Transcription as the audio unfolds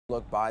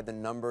Look by the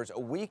numbers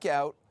a week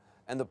out,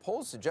 and the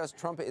polls suggest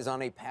Trump is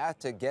on a path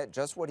to get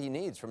just what he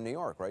needs from New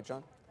York, right,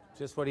 John?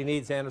 Just what he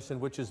needs, Anderson,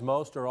 which is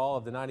most or all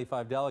of the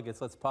 95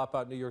 delegates. Let's pop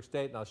out New York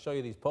State, and I'll show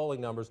you these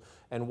polling numbers.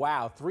 And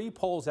wow, 3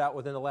 polls out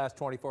within the last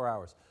 24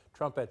 hours.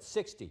 Trump at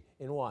 60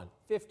 in one,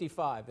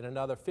 55 in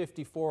another,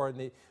 54 in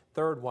the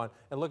third one.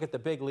 And look at the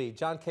big lead.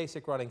 John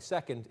Kasich running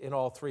second in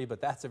all 3, but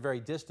that's a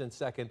very distant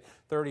second,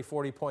 30,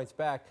 40 points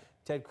back.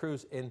 Ted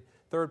Cruz in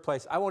third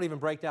place. I won't even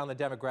break down the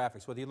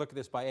demographics, whether you look at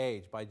this by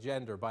age, by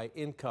gender, by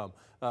income,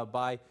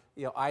 by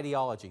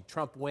ideology.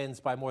 Trump wins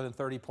by more than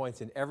 30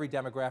 points in every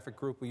demographic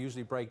group we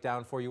usually break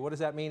down for you. What does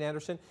that mean,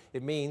 Anderson?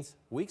 It means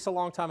week's a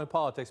long time in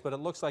politics, but it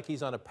looks like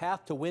he's on a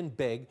path to win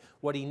big.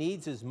 What he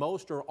needs is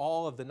most or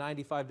all of the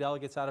 95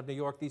 delegates out of New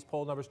York. These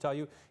poll numbers tell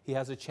you he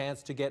has a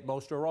chance to get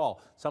most or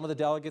all. Some of the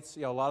delegates,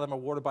 a lot of them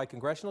are awarded by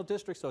congressional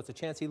districts, so it's a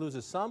chance he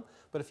loses some.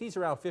 But if he's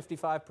around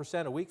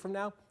 55% a week from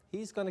now,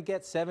 he's going to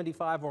get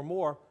 75 or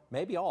more,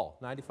 maybe all,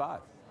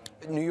 95.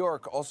 New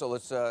York also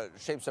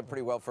shapes up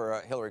pretty well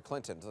for Hillary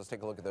Clinton. So let's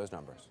take a look at those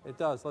numbers. It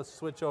does. Let's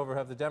switch over,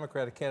 have the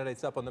Democratic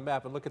candidates up on the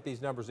map, and look at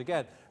these numbers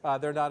again.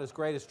 They're not as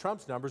great as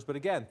Trump's numbers, but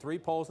again, 3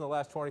 polls in the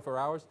last 24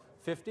 hours,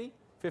 50,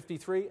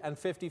 53, and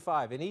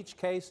 55. In each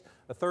case,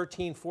 a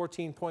 13,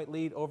 14-point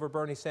lead over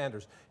Bernie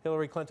Sanders.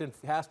 Hillary Clinton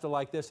has to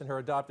like this in her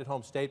adopted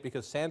home state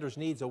because Sanders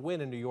needs a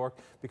win in New York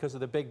because of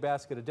the big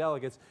basket of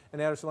delegates.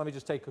 And Anderson, let me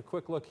just take a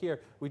quick look here.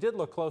 We did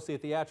look closely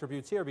at the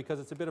attributes here because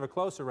it's a bit of a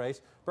closer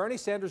race. Bernie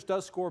Sanders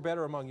does score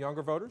better among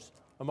younger voters,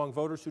 among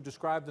voters who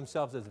describe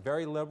themselves as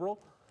very liberal,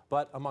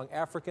 but among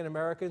African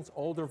Americans,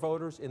 older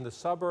voters in the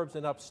suburbs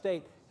and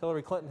upstate,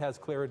 Hillary Clinton has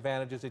clear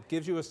advantages. It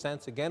gives you a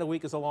sense, again, a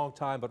week is a long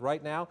time, but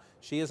right now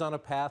she is on a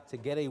path to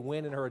get a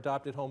win in her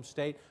adopted home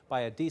state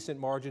by a decent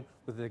margin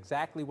with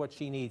exactly what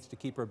she needs to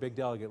keep her big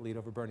delegate lead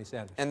over Bernie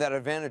Sanders. And that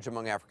advantage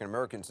among African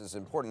Americans is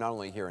important not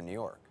only here in New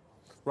York.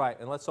 Right,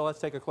 and let's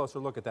take a closer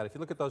look at that. If you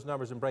look at those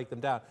numbers and break them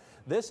down,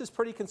 this is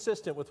pretty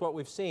consistent with what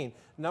we've seen.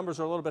 Numbers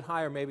are a little bit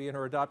higher maybe in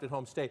her adopted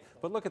home state,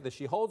 but look at this.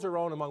 She holds her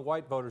own among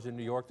white voters in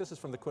New York. This is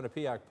from the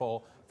Quinnipiac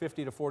poll,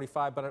 50 to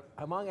 45, but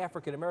among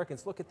African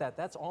Americans, look at that.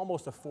 That's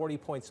almost a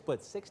 40-point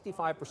split.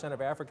 65%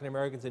 of African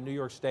Americans in New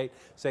York State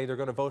say they're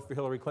going to vote for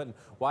Hillary Clinton.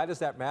 Why does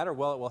that matter?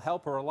 Well, it will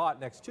help her a lot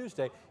next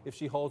Tuesday if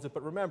she holds it,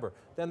 but remember,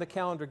 then the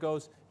calendar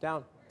goes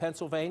down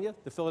Pennsylvania,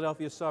 the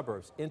Philadelphia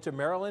suburbs, into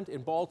Maryland,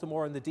 in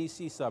Baltimore, and the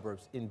D.C.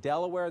 suburbs, in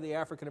Delaware, the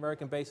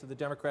African-American base of the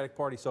Democratic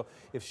Party. So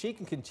if she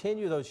can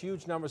continue those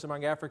huge numbers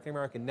among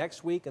African-American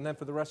next week and then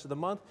for the rest of the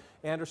month,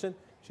 Anderson,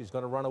 she's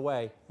going to run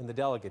away in the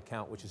delegate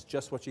count, which is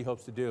just what she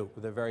hopes to do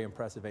with a very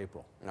impressive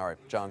April. All right,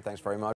 John, thanks very much.